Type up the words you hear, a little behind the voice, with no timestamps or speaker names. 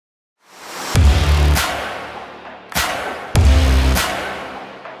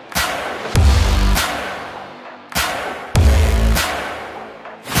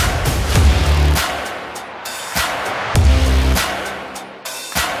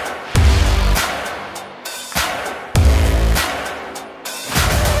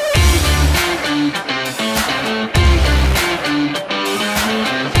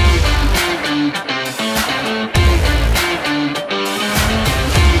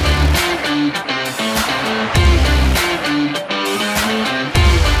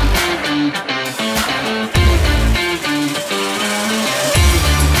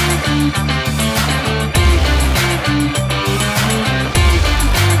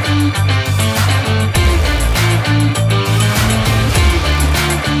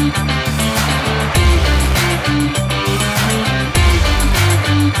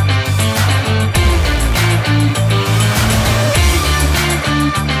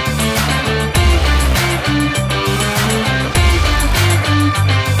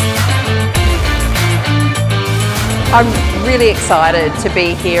I'm really excited to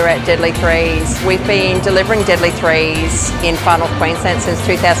be here at Deadly 3's. We've been delivering Deadly 3's in Far North Queensland since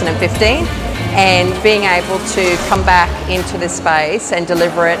 2015, and being able to come back into this space and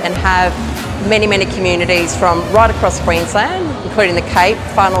deliver it and have many communities from right across Queensland, including the Cape,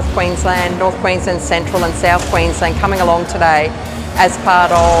 Far North Queensland, North Queensland, Central and South Queensland coming along today as part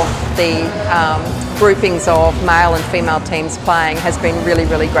of the groupings of male and female teams playing has been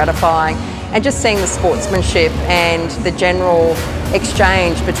really gratifying. And just seeing the sportsmanship and the general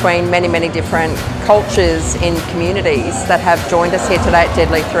exchange between many different cultures in communities that have joined us here today at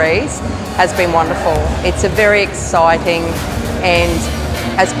Deadly 3's has been wonderful. It's a very exciting, and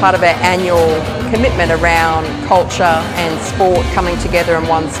as part of our annual commitment around culture and sport coming together in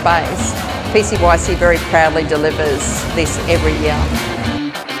one space, PCYC very proudly delivers this every year.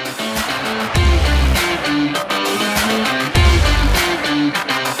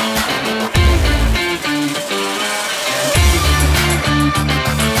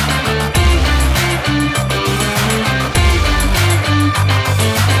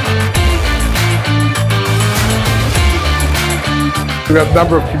 We've got a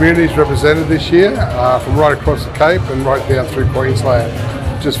number of communities represented this year from right across the Cape and right down through Queensland.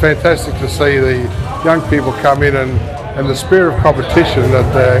 Just fantastic to see the young people come in and the spirit of competition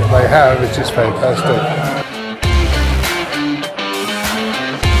that they have is just fantastic.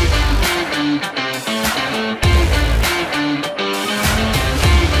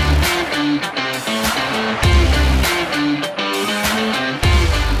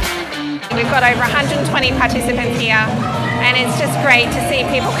 We've got over 120 participants here, and it's just great to see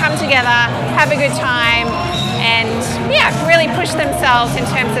people come together, have a good time, and really push themselves in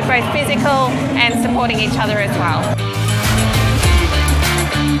terms of both physical and supporting each other as well.